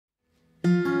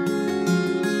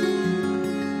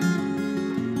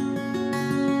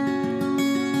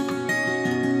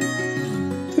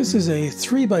This is a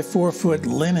 3 by 4 foot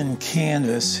linen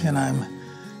canvas, and I'm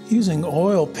using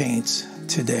oil paints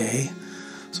today.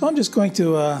 So I'm just going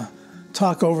to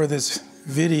talk over this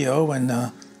video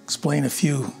and explain a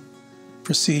few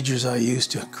procedures I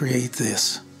used to create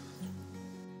this.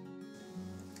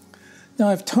 Now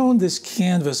I've toned this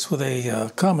canvas with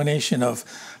a combination of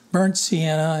burnt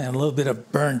sienna and a little bit of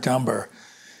burnt umber.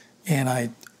 And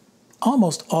I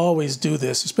almost always do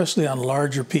this, especially on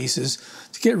larger pieces,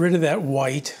 to get rid of that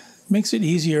white. It makes it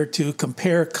easier to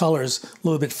compare colors a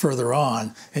little bit further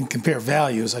on, and compare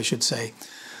values, I should say.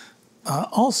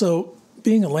 Also,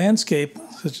 being a landscape,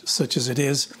 such as it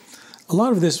is, a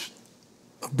lot of this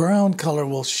brown color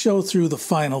will show through the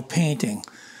final painting.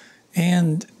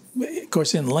 And of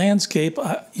course, in landscape,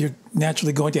 you're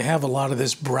naturally going to have a lot of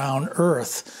this brown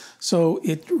earth. So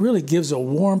it really gives a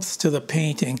warmth to the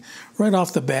painting right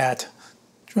off the bat,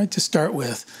 right to start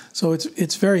with. So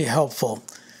it's very helpful.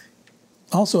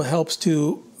 Also helps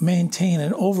to maintain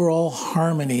an overall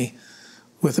harmony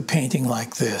with a painting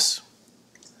like this.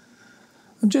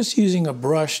 I'm just using a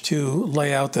brush to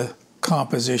lay out the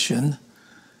composition.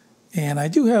 And I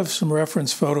do have some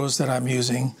reference photos that I'm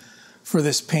using for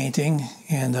this painting,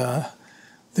 and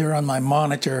they're on my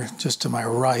monitor just to my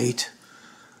right.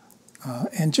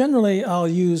 And generally, I'll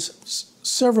use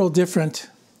several different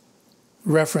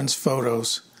reference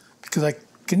photos because I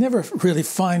can never really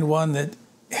find one that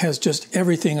has just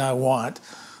everything I want.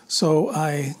 So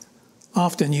I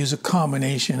often use a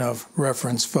combination of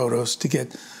reference photos to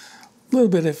get a little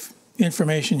bit of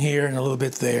information here and a little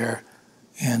bit there,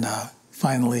 and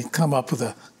finally come up with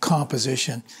a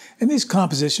composition. And these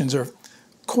compositions are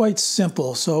quite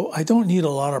simple, so I don't need a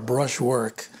lot of brush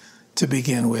work to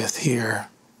begin with here.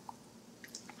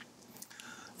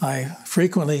 I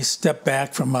frequently step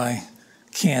back from my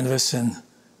canvas and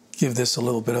give this a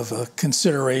little bit of a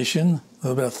consideration, a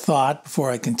little bit of thought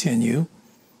before I continue.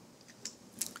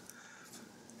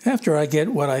 After I get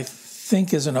what I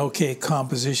think is an okay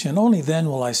composition, only then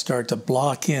will I start to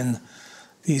block in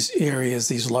these areas,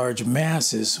 these large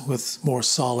masses with more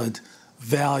solid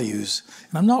values.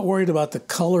 And I'm not worried about the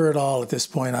color at all at this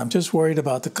point. I'm just worried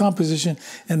about the composition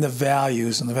and the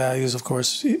values. And the values, of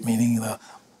course, meaning the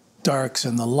darks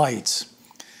and the lights.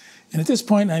 And at this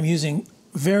point, I'm using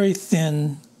very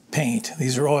thin paint.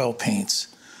 These are oil paints.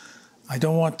 I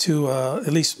don't want to,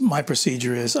 at least my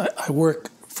procedure is, I work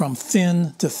from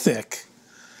thin to thick.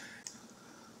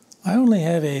 I only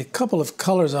have a couple of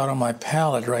colors out on my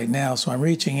palette right now, so I'm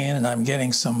reaching in and I'm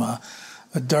getting some a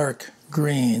dark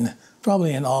green,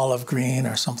 probably an olive green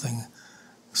or something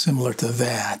similar to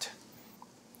that.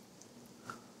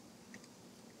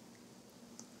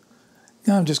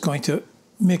 Now I'm just going to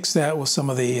mix that with some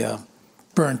of the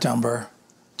burnt umber,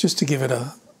 just to give it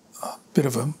a bit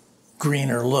of a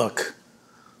greener look.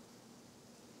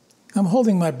 I'm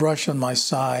holding my brush on my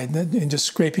side and just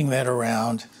scraping that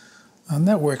around. And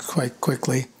that works quite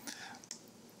quickly.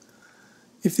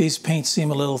 If these paints seem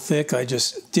a little thick, I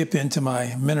just dip into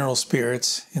my mineral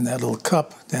spirits in that little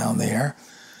cup down there,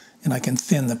 and I can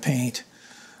thin the paint.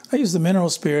 I use the mineral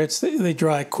spirits. They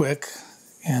dry quick,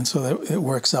 and so that it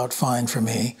works out fine for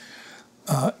me.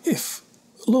 If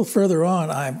a little further on,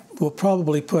 I will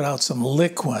probably put out some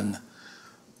liquid,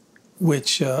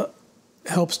 which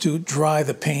helps to dry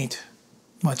the paint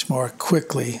much more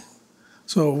quickly.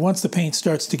 So once the paint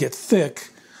starts to get thick,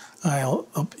 I'll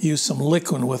use some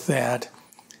liquid with that,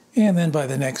 and then by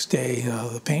the next day,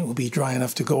 the paint will be dry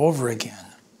enough to go over again.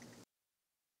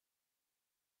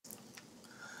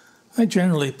 I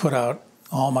generally put out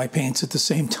all my paints at the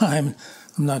same time.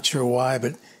 I'm not sure why,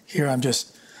 but here I'm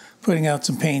just putting out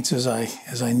some paints as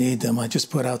I need them. I just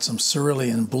put out some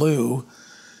cerulean blue,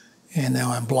 and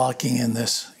now I'm blocking in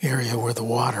this area where the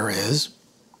water is.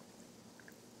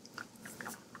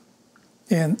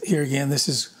 And here again, this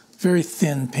is very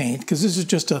thin paint, because this is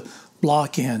just a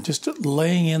block in, just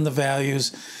laying in the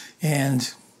values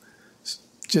and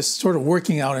just sort of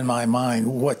working out in my mind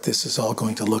what this is all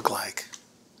going to look like.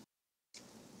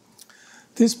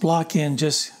 This block in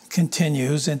just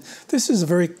continues, and this is a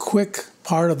very quick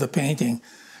part of the painting.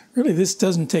 Really, this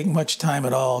doesn't take much time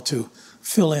at all to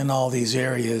fill in all these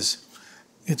areas.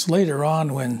 It's later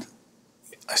on when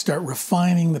I start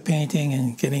refining the painting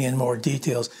and getting in more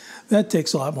details. That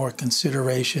takes a lot more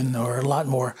consideration, or a lot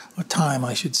more time,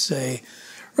 I should say.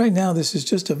 Right now, this is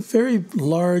just a very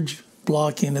large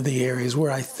block into the areas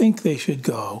where I think they should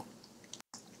go.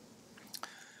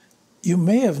 You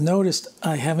may have noticed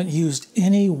I haven't used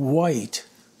any white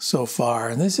so far,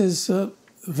 and this is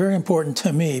very important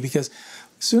to me, because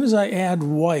as soon as I add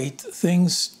white,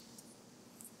 things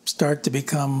start to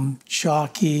become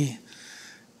chalky,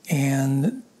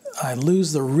 and I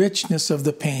lose the richness of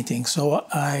the painting. So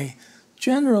I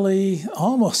generally,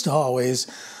 almost always,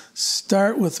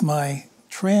 start with my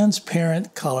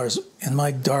transparent colors and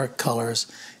my dark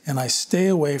colors, and I stay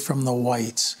away from the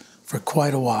whites for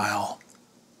quite a while.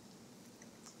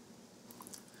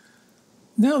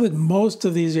 Now that most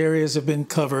of these areas have been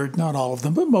covered, not all of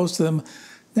them, but most of them,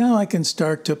 now I can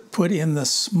start to put in the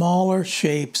smaller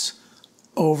shapes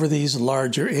over these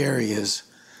larger areas.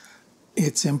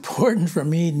 It's important for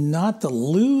me not to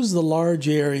lose the large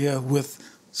area with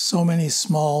so many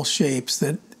small shapes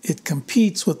that it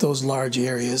competes with those large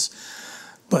areas,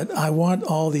 but I want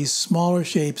all these smaller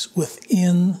shapes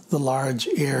within the large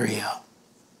area.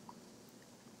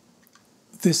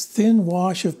 This thin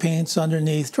wash of paints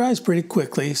underneath dries pretty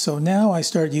quickly, so now I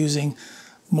start using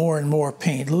more and more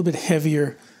paint, a little bit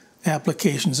heavier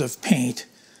applications of paint,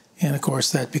 and of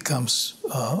course that becomes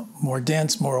more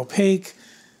dense, more opaque,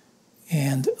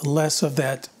 and less of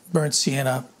that burnt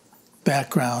sienna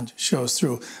background shows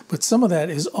through. But some of that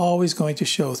is always going to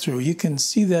show through. You can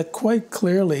see that quite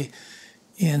clearly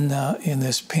in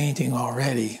this painting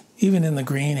already, even in the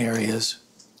green areas.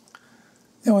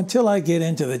 Now, until I get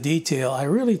into the detail, I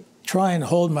really try and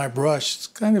hold my brush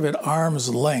kind of at arm's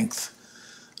length.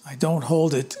 I don't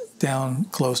hold it down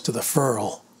close to the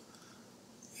ferrule.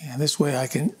 And this way I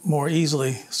can more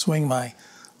easily swing my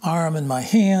arm and my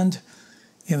hand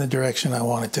in the direction I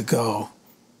want it to go.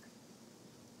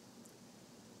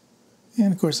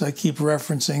 And of course, I keep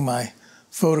referencing my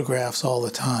photographs all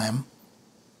the time.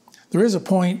 There is a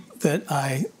point that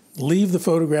I leave the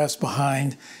photographs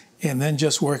behind and then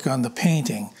just work on the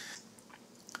painting.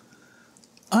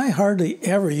 I hardly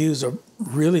ever use a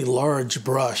really large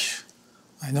brush.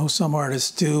 I know some artists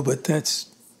do, but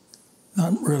that's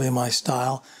not really my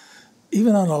style.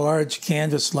 Even on a large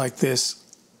canvas like this,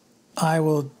 I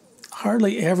will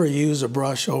hardly ever use a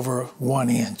brush over 1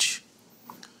 inch.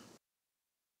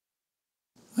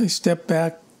 I step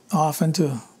back often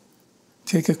to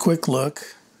take a quick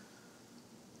look.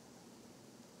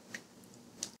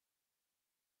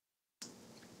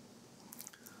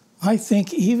 I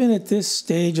think even at this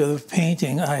stage of the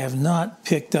painting, I have not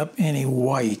picked up any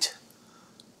white.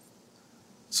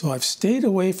 So I've stayed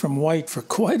away from white for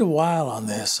quite a while on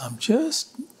this. I'm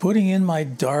just putting in my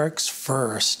darks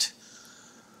first.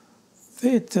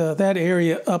 That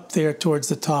area up there towards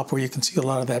the top where you can see a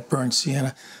lot of that burnt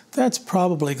sienna, that's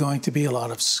probably going to be a lot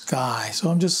of sky.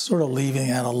 So I'm just sort of leaving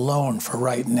that alone for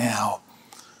right now.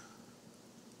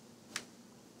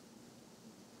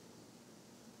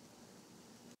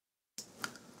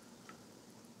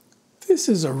 This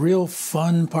is a real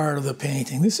fun part of the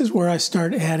painting. This is where I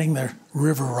start adding the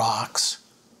river rocks.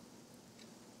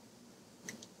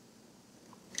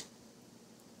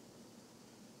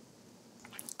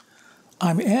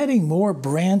 I'm adding more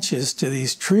branches to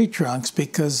these tree trunks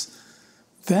because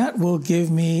that will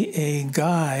give me a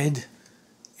guide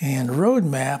and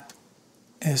roadmap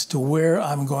as to where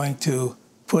I'm going to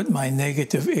put my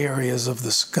negative areas of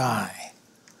the sky.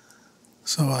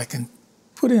 So I can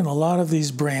put in a lot of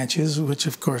these branches, which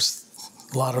of course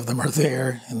a lot of them are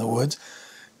there in the woods,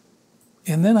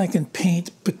 and then I can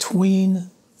paint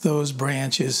between those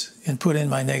branches and put in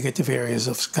my negative areas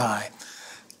of sky.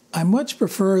 I much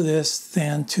prefer this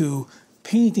than to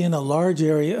paint in a large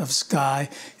area of sky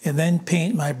and then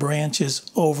paint my branches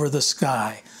over the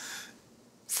sky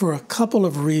for a couple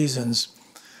of reasons.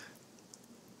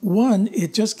 One,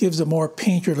 it just gives a more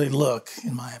painterly look,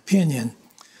 in my opinion.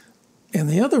 And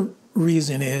the other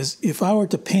reason is, if I were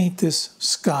to paint this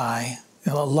sky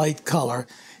in a light color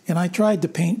and I tried to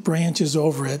paint branches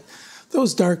over it,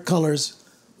 those dark colors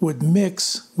would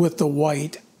mix with the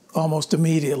white almost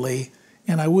immediately,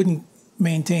 and I wouldn't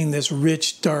maintain this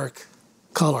rich dark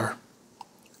color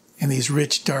and these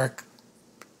rich dark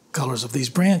colors of these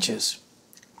branches.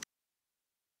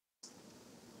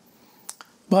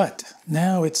 But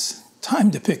now it's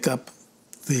time to pick up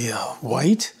the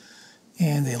white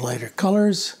and the lighter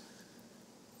colors,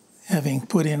 having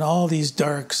put in all these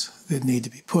darks that need to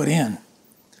be put in.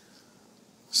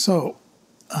 So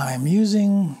I'm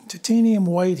using titanium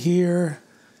white here,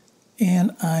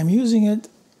 and I'm using it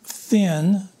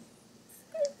thin,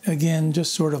 again,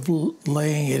 just sort of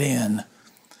laying it in.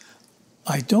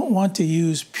 I don't want to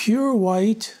use pure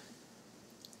white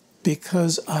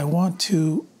because I want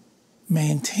to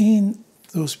maintain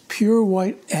those pure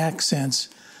white accents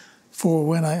for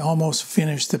when I almost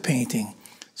finish the painting.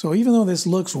 So even though this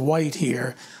looks white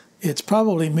here, it's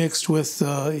probably mixed with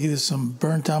either some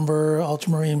burnt umber,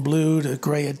 ultramarine blue to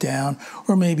gray it down,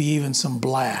 or maybe even some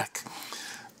black.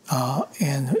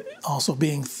 And also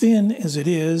being thin as it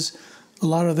is, a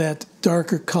lot of that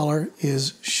darker color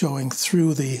is showing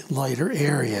through the lighter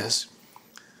areas.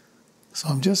 So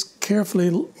I'm just carefully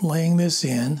laying this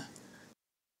in.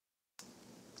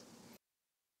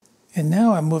 And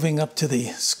now I'm moving up to the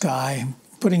sky,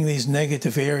 putting these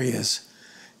negative areas.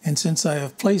 And since I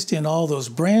have placed in all those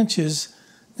branches,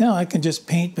 now I can just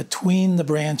paint between the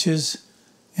branches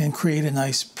and create a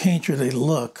nice painterly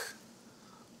look.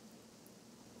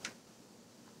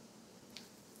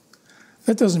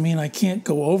 That doesn't mean I can't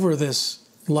go over this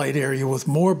light area with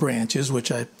more branches,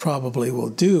 which I probably will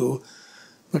do.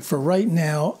 But for right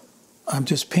now, I'm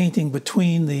just painting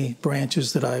between the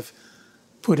branches that I've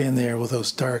put in there with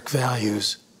those dark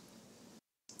values.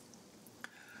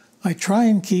 I try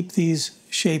and keep these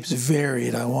shapes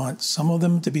varied. I want some of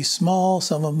them to be small,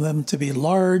 some of them to be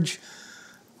large,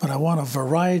 but I want a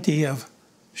variety of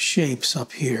shapes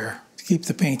up here to keep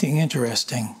the painting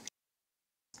interesting.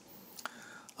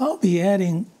 I'll be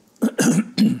adding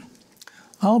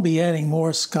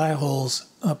more sky holes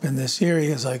up in this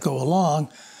area as I go along,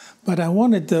 but I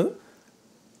wanted the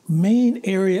main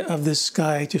area of the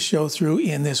sky to show through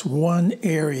in this one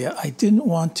area. I didn't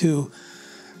want to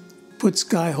put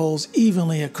sky holes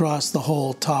evenly across the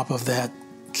whole top of that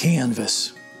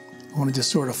canvas. I wanted to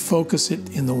sort of focus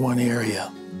it in the one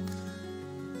area.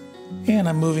 And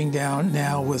I'm moving down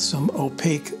now with some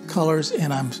opaque colors,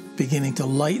 and I'm beginning to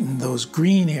lighten those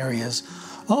green areas.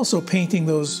 Also painting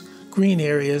those green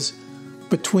areas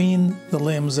between the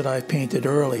limbs that I painted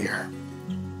earlier.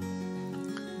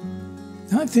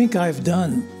 I think I've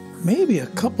done maybe a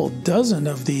couple dozen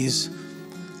of these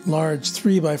large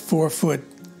 3 by 4 foot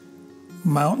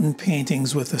mountain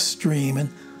paintings with a stream, and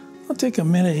I'll take a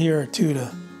minute here or two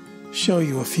to show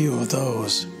you a few of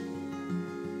those.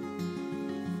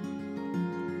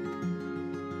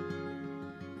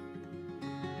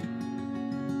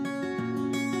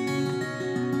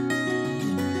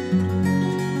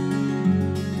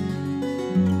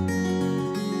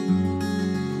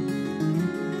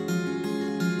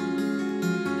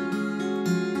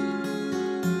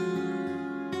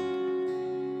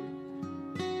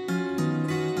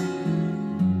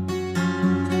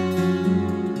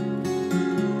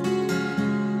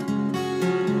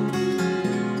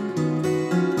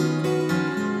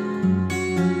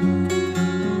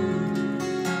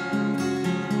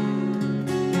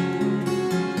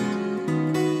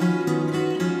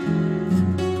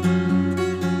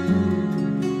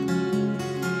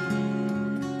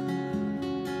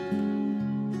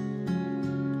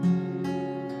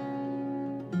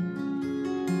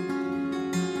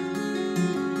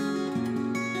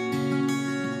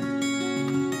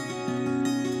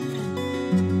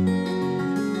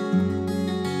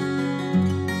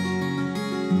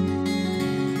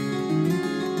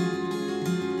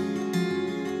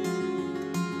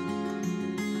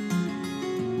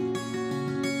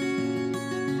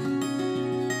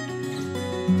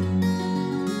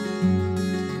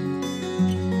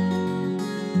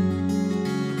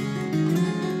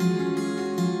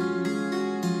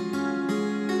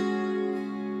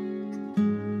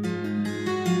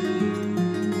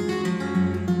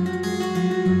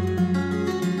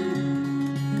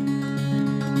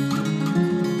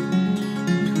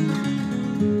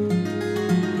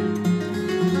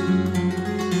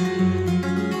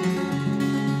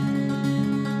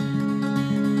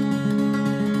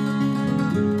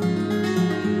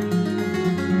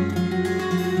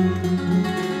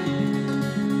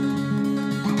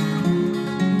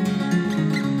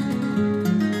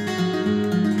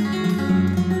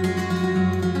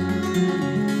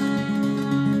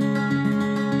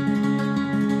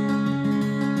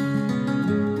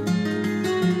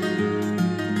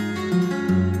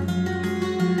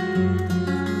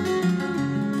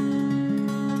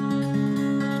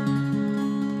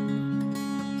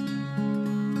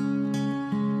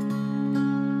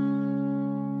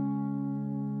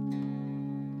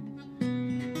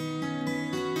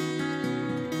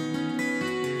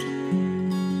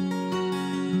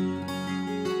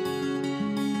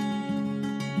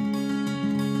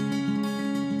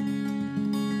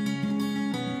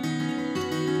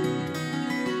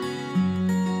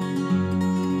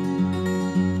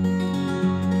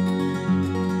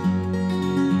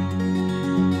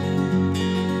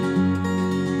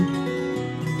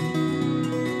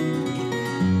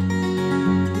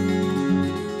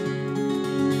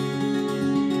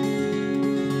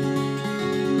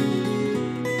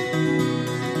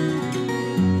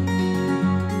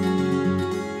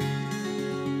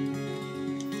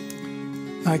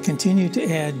 I continue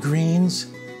to add greens,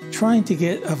 trying to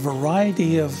get a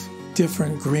variety of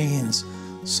different greens,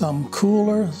 some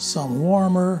cooler, some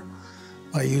warmer,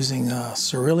 by using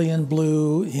cerulean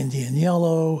blue, Indian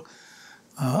yellow,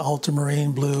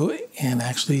 ultramarine blue, and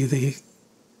actually the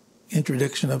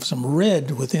introduction of some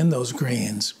red within those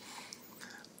greens.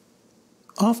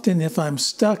 Often if I'm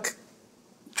stuck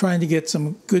trying to get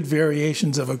some good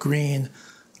variations of a green,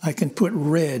 I can put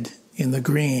red in the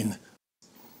green.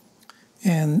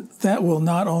 And that will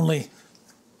not only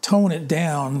tone it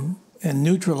down and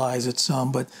neutralize it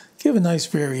some, but give a nice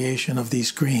variation of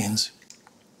these greens.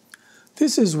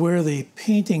 This is where the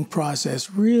painting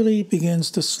process really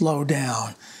begins to slow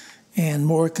down and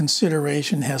more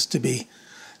consideration has to be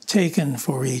taken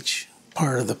for each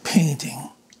part of the painting.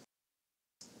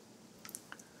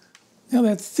 Now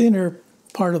that thinner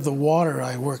part of the water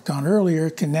I worked on earlier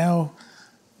can now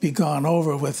be gone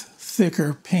over with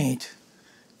thicker paint,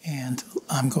 and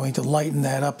I'm going to lighten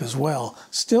that up as well.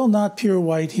 Still not pure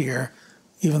white here,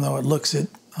 even though it looks it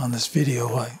on this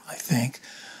video, I think.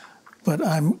 But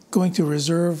I'm going to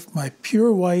reserve my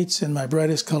pure whites and my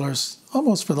brightest colors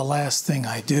almost for the last thing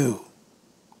I do.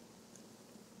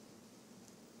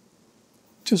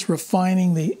 Just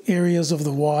refining the areas of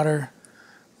the water.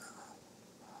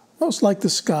 Most like the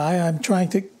sky, I'm trying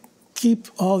to keep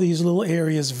all these little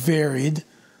areas varied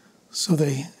so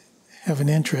they have an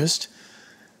interest.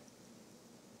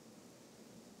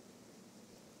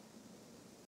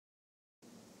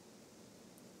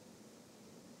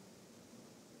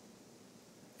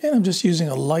 And I'm just using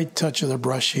a light touch of the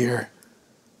brush here.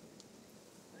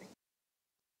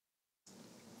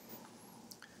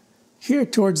 Here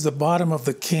towards the bottom of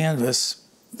the canvas,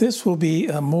 this will be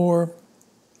a more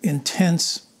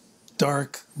intense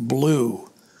dark blue.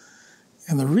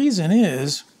 And the reason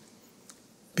is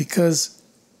because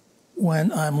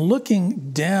when I'm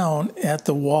looking down at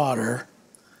the water,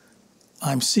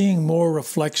 I'm seeing more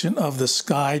reflection of the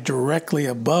sky directly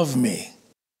above me.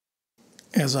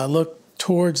 As I look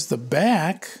towards the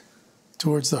back,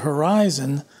 towards the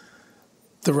horizon,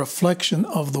 the reflection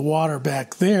of the water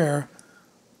back there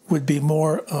would be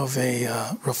more of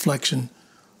a reflection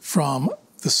from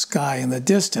the sky in the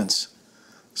distance.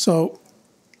 So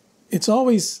it's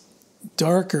always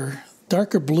darker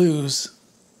blues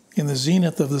in the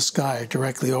zenith of the sky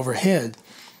directly overhead.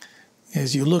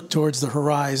 As you look towards the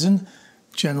horizon,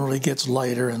 generally gets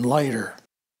lighter and lighter.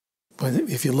 But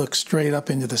if you look straight up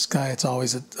into the sky, it's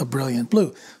always a brilliant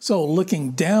blue. So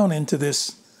looking down into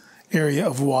this area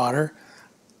of water,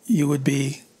 you would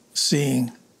be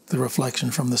seeing the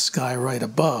reflection from the sky right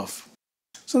above.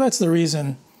 So that's the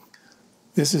reason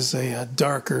this is a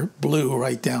darker blue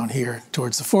right down here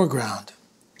towards the foreground.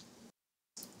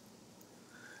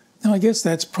 Now I guess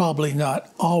that's probably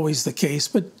not always the case,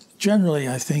 but generally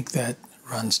I think that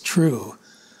runs true.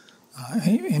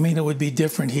 I mean, it would be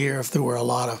different here if there were a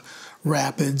lot of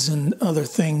rapids and other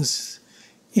things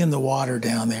in the water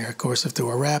down there. Of course, if there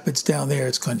were rapids down there,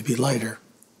 it's going to be lighter.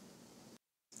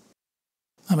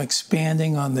 I'm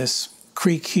expanding on this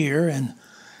creek here and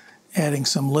adding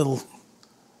some little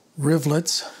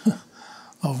rivulets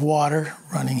of water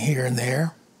running here and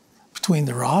there between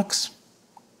the rocks.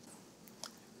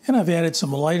 And I've added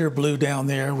some lighter blue down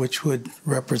there, which would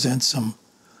represent some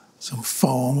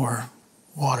foam or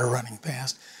water running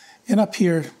past. And up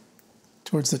here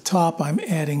towards the top, I'm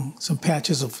adding some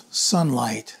patches of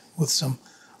sunlight with some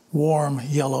warm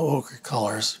yellow ochre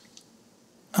colors.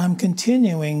 I'm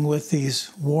continuing with these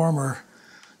warmer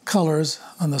colors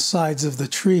on the sides of the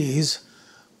trees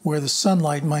where the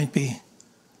sunlight might be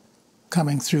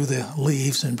coming through the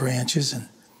leaves and branches and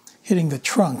hitting the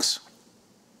trunks.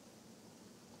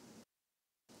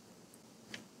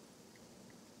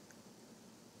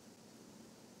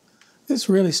 This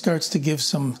really starts to give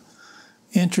some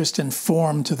interest and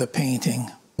form to the painting.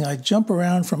 I jump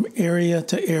around from area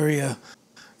to area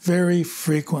very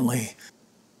frequently.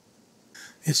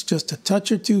 It's just a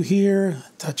touch or two here,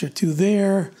 a touch or two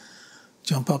there,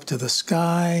 jump up to the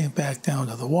sky, back down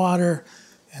to the water,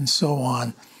 and so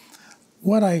on.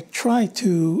 What I try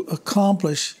to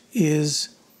accomplish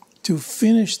is to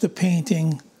finish the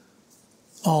painting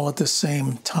all at the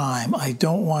same time. I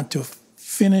don't want to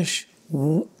finish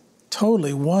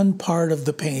totally one part of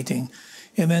the painting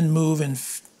and then move and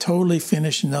totally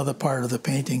finish another part of the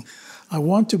painting. I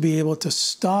want to be able to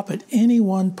stop at any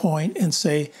one point and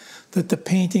say that the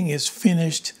painting is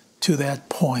finished to that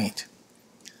point.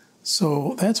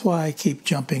 So that's why I keep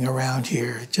jumping around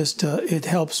here. It just it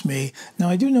helps me. Now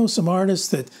I do know some artists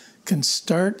that can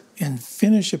start and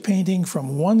finish a painting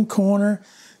from one corner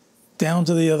down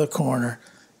to the other corner,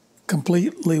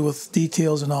 completely with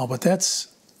details and all, but that's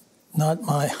not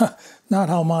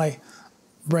how my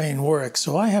brain works.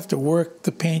 So I have to work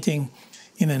the painting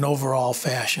in an overall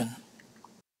fashion.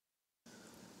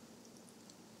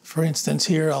 For instance,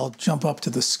 here I'll jump up to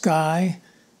the sky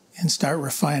and start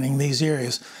refining these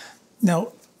areas.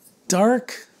 Now,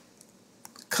 dark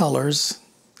colors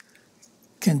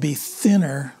can be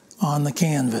thinner on the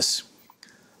canvas.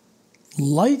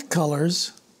 Light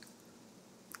colors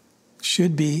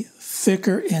should be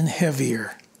thicker and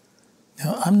heavier.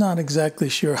 Now, I'm not exactly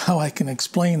sure how I can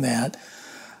explain that,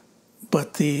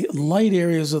 but the light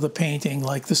areas of the painting,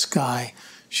 like the sky,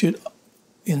 should,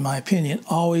 in my opinion,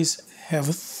 always have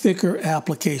thicker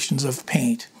applications of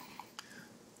paint.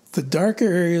 The darker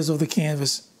areas of the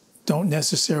canvas don't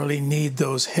necessarily need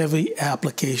those heavy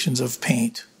applications of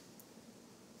paint.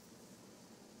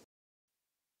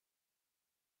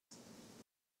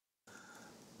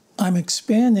 I'm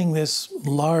expanding this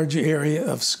large area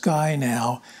of sky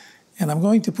now, and I'm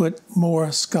going to put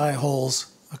more sky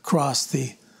holes across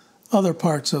the other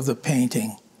parts of the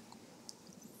painting.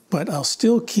 But I'll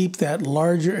still keep that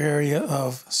larger area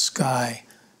of sky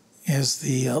as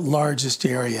the largest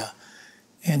area,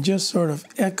 and just sort of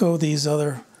echo these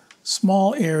other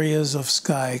small areas of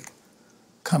sky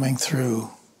coming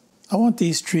through. I want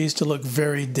these trees to look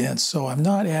very dense, so I'm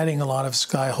not adding a lot of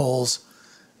sky holes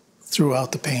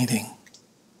throughout the painting.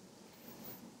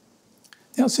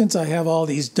 Now, since I have all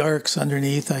these darks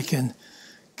underneath, I can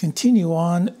continue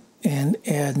on and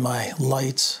add my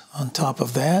lights on top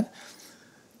of that.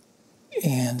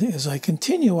 And as I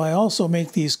continue, I also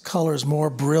make these colors more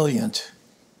brilliant.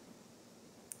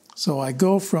 So I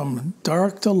go from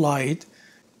dark to light,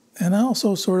 and I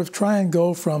also sort of try and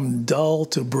go from dull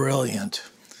to brilliant.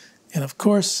 And of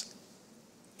course,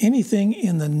 anything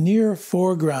in the near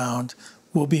foreground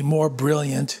will be more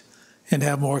brilliant and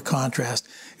have more contrast.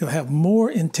 It'll have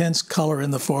more intense color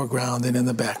in the foreground than in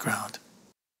the background.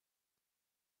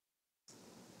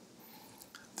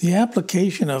 The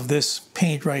application of this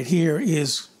paint right here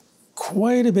is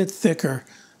quite a bit thicker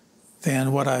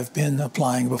than what I've been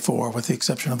applying before, with the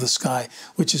exception of the sky,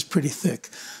 which is pretty thick.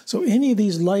 So any of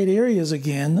these light areas,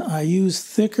 again, I use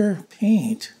thicker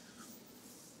paint.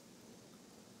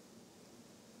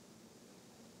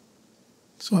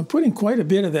 So I'm putting quite a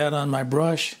bit of that on my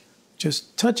brush,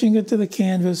 just touching it to the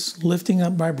canvas, lifting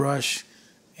up my brush,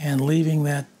 and leaving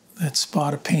that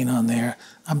spot of paint on there.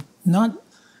 I'm not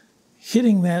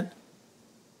hitting that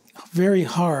very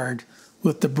hard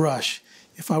with the brush.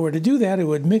 If I were to do that, it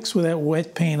would mix with that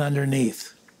wet paint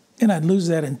underneath, and I'd lose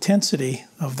that intensity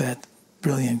of that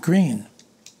brilliant green.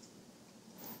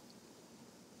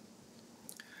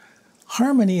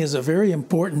 Harmony is a very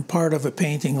important part of a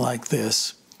painting like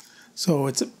this. So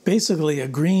it's basically a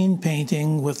green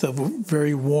painting with a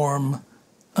very warm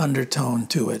undertone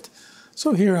to it.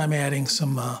 So here I'm adding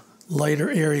some lighter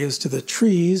areas to the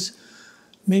trees,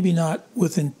 maybe not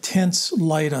with intense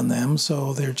light on them,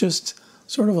 so they're just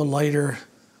sort of a lighter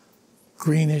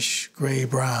greenish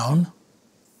gray-brown.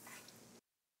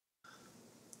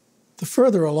 The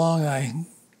further along I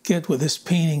get with this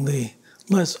painting, the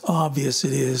less obvious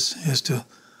it is as to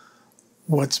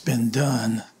what's been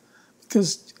done,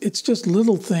 because it's just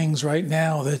little things right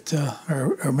now that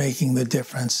are making the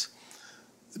difference.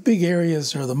 The big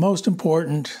areas are the most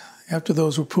important. After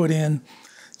those were put in,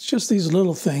 it's just these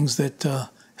little things that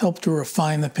help to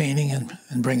refine the painting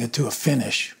and bring it to a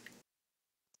finish.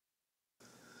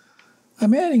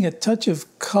 I'm adding a touch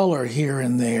of color here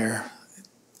and there,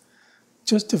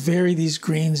 just to vary these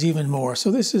greens even more. So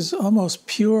this is almost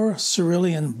pure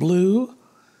cerulean blue,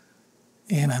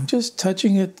 and I'm just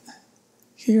touching it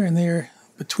here and there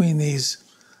between these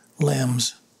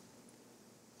limbs.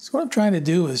 So what I'm trying to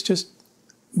do is just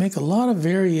make a lot of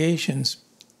variations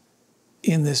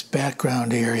in this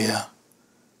background area.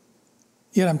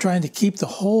 Yet I'm trying to keep the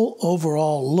whole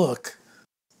overall look.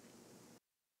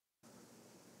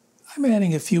 I'm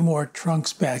adding a few more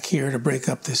trunks back here to break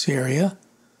up this area.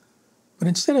 But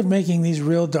instead of making these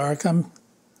real dark, I'm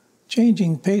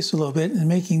changing pace a little bit and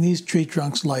making these tree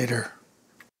trunks lighter.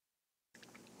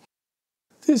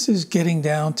 This is getting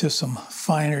down to some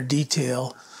finer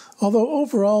detail, although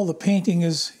overall the painting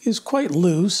is quite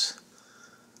loose.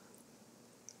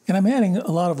 And I'm adding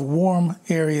a lot of warm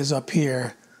areas up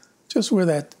here, just where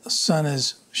that sun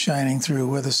is shining through,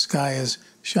 where the sky is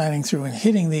shining through and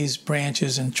hitting these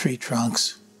branches and tree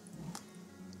trunks.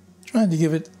 Trying to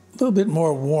give it a little bit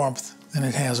more warmth than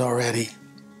it has already.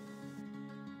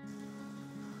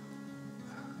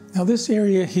 Now this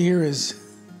area here is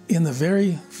in the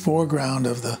very foreground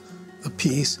of the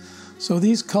piece, so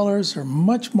these colors are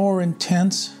much more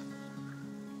intense,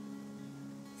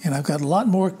 and I've got a lot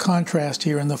more contrast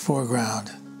here in the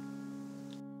foreground.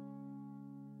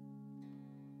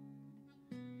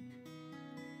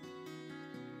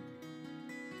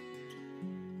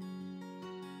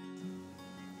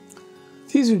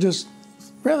 These are just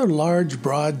rather large,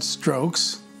 broad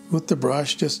strokes with the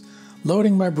brush, just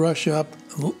loading my brush up,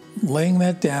 laying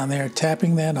that down there,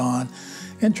 tapping that on,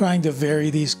 and trying to vary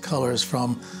these colors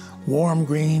from warm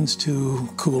greens to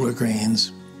cooler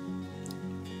greens.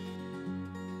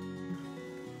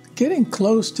 Getting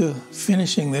close to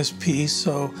finishing this piece,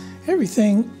 so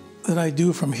everything that I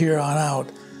do from here on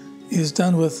out is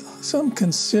done with some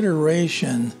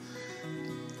consideration.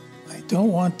 I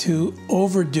don't want to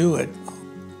overdo it.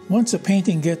 Once a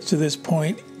painting gets to this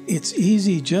point, it's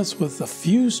easy just with a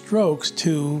few strokes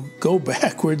to go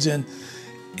backwards and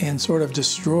sort of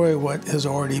destroy what has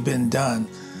already been done.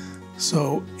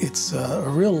 So it's a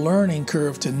real learning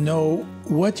curve to know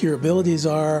what your abilities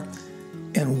are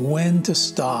and when to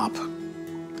stop.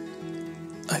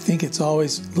 I think it's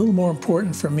always a little more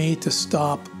important for me to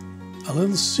stop a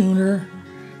little sooner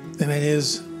than it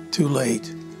is too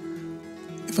late.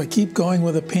 If I keep going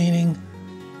with a painting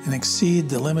and exceed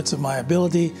the limits of my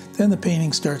ability, then the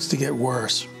painting starts to get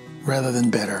worse rather than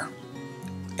better.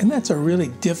 And that's a really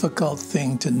difficult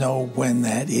thing to know when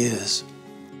that is.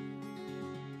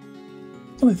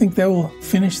 Well, I think that will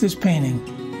finish this painting.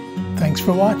 Thanks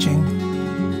for watching.